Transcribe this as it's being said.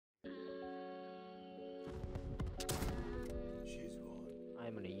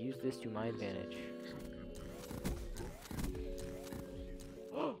this to my advantage.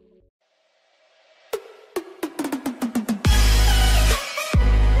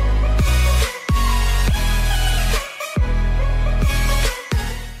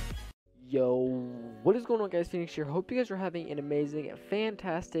 Yo, what is going on, guys? Phoenix here. Hope you guys are having an amazing,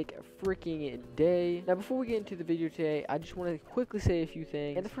 fantastic, freaking day. Now, before we get into the video today, I just want to quickly say a few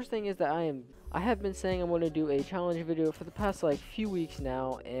things. And the first thing is that I have been saying I'm going to do a challenge video for the past like few weeks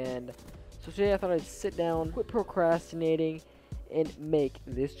now, and so today I thought I'd sit down, quit procrastinating, and make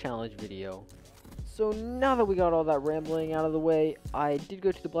this challenge video. So now that we got all that rambling out of the way, I did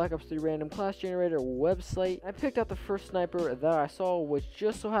go to the Black Ops 3 random class generator website. I picked out the first sniper that I saw, which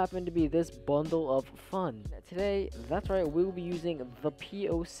just so happened to be this bundle of fun. Today, that's right, we will be using the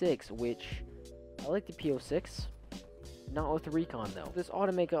P06, which I like the P06. Not with the recon though. This ought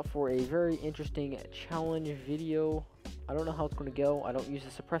to make up for a very interesting challenge video. I don't know how it's going to go. I don't use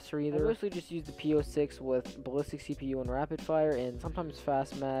a suppressor either. I mostly just use the P06 with ballistic CPU and rapid fire, and sometimes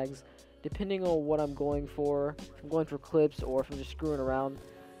fast mags, depending on what I'm going for. If I'm going for clips or if I'm just screwing around.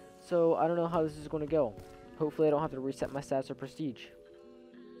 So I don't know how this is going to go. Hopefully I don't have to reset my stats or prestige.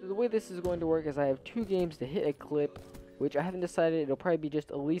 So the way this is going to work is I have 2 games to hit a clip, which I haven't decided. It'll probably be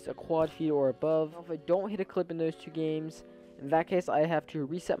just at least a quad feed or above. If I don't hit a clip in those 2 games, in that case I have to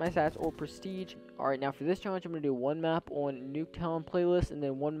reset my stats or prestige. Alright, now for this challenge I'm going to do 1 map on Nuketown playlist and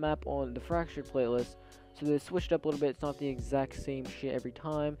then 1 map on the Fractured playlist. So they switched up a little bit. It's not the exact same shit every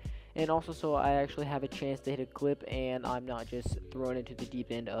time. And also so I actually have a chance to hit a clip and I'm not just thrown into the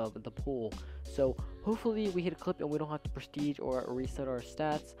deep end of the pool. So hopefully we hit a clip and we don't have to prestige or reset our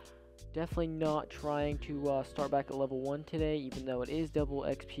stats. Definitely not trying to start back at level 1 today, even though it is double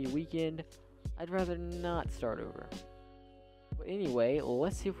XP weekend. I'd rather not start over. But anyway,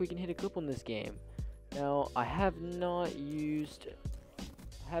 let's see if we can hit a clip on this game. Now I have not used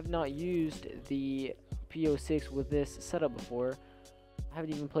the P06 with this setup before. I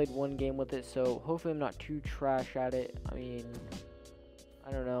haven't even played 1 game with it, so hopefully I'm not too trash at it. I mean,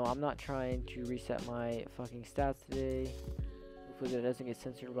 I don't know. I'm not trying to reset my fucking stats today. Hopefully that doesn't get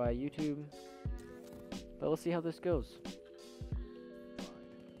censored by YouTube. But let's see how this goes.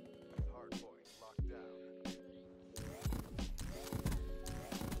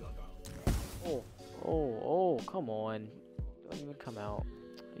 Oh, come on. Don't even come out.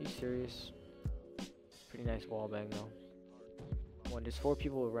 Are you serious? Pretty nice wall bang though. There's 4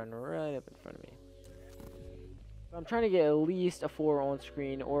 people who run right up in front of me. I'm trying to get at least a 4 on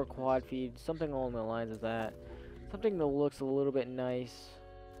screen or a quad feed, something along the lines of that. Something that looks a little bit nice.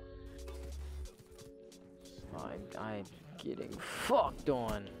 I'm getting fucked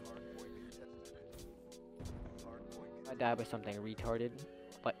on. I die by something retarded.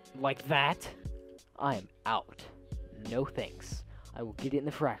 Like that? I am out. No thanks. I will get it in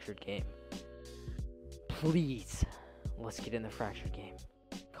the Fractured game. Please. Let's get in the Fractured game.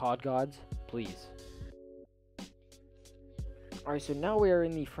 COD gods, please. Alright, so now we are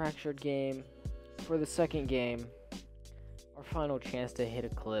in the Fractured game. For the second game, our final chance to hit a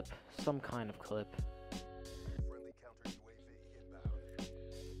clip. Some kind of clip.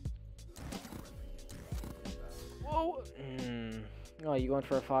 Whoa! Oh, you going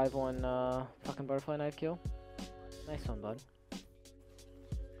for a 5 on fucking butterfly knife kill? Nice one, bud.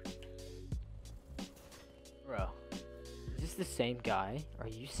 Bro. Is this the same guy? Are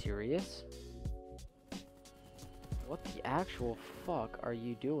you serious? What the actual fuck are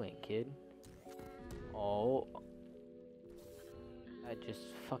you doing, kid? Oh. That just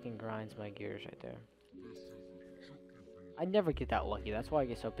fucking grinds my gears right there. I never get that lucky. That's why I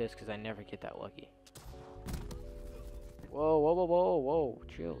get so pissed, because I never get that lucky. Whoa.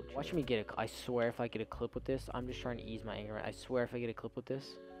 Chill. Watch me get I swear if I get a clip with this, I'm just trying to ease my anger. I swear if I get a clip with this,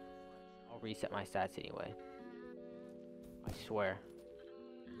 I'll reset my stats anyway. I swear.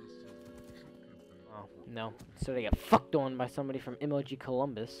 Oh, no. So they got fucked on by somebody from MLG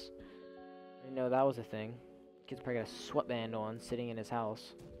Columbus. I didn't know that was a thing. Kid's probably got a sweatband on, sitting in his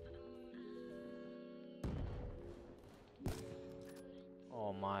house.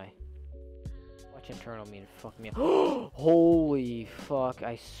 Oh my. Watch him turn on me and fuck me up. Holy fuck,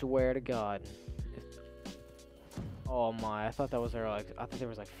 I swear to God. Oh my, I thought that was there I thought there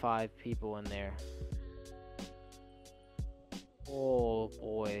was like 5 people in there. Oh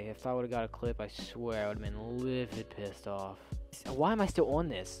boy, if I would have got a clip, I swear I would have been livid pissed off. Why am I still on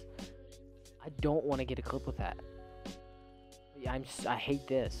this? I don't want to get a clip with that. I hate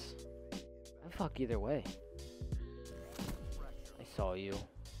this. I fuck either way. I saw you.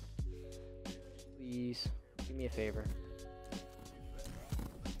 Please, do me a favor.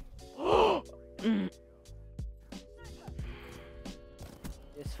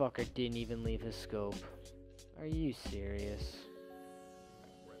 motherfucker didn't even leave his scope. Are you serious?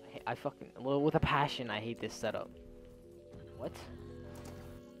 I fucking, well, with a passion, I hate this setup. What?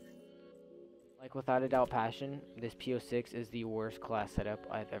 Like, without a doubt, passion, this PO6 is the worst class setup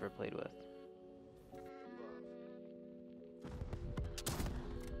I've ever played with.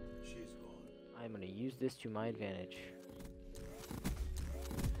 I'm gonna use this to my advantage.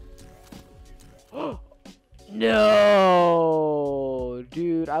 No!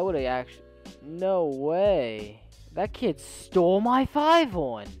 Dude, I would've actually... No way. That kid stole my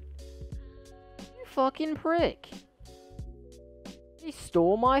 5-1. You fucking prick. He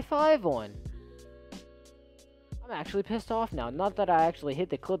stole my 5-1. I'm actually pissed off now. Not that I actually hit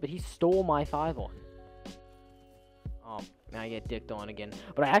the clip, but he stole my 5-1. Oh, now I get dicked on again.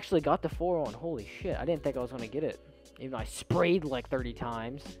 But I actually got the 4-1. Holy shit. I didn't think I was going to get it. Even though I sprayed like 30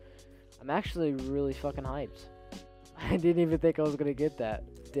 times. I'm actually really fucking hyped. I didn't even think I was going to get that.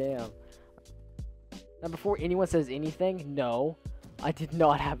 Damn. Now, before anyone says anything, no. I did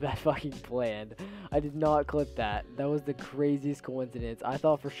not have that fucking planned. I did not clip that. That was the craziest coincidence. I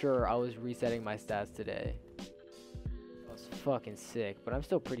thought for sure I was resetting my stats today. I was fucking sick, but I'm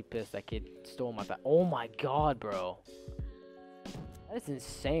still pretty pissed that kid stole my oh my god, bro. That is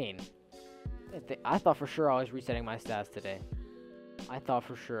insane. I thought for sure I was resetting my stats today. I thought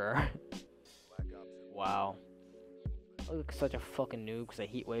for sure. Wow. I look such a fucking noob because I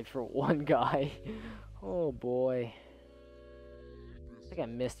heat waved for one guy. Oh boy. I think I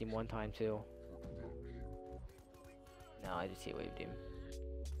missed him one time too. No, I just heat waved him.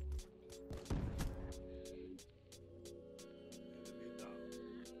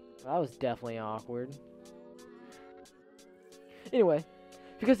 That was definitely awkward. Anyway,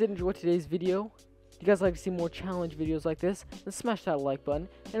 if you guys did enjoy today's video, if you guys like to see more challenge videos like this, then smash that like button.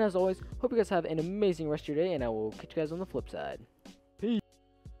 And as always, hope you guys have an amazing rest of your day, and I will catch you guys on the flip side.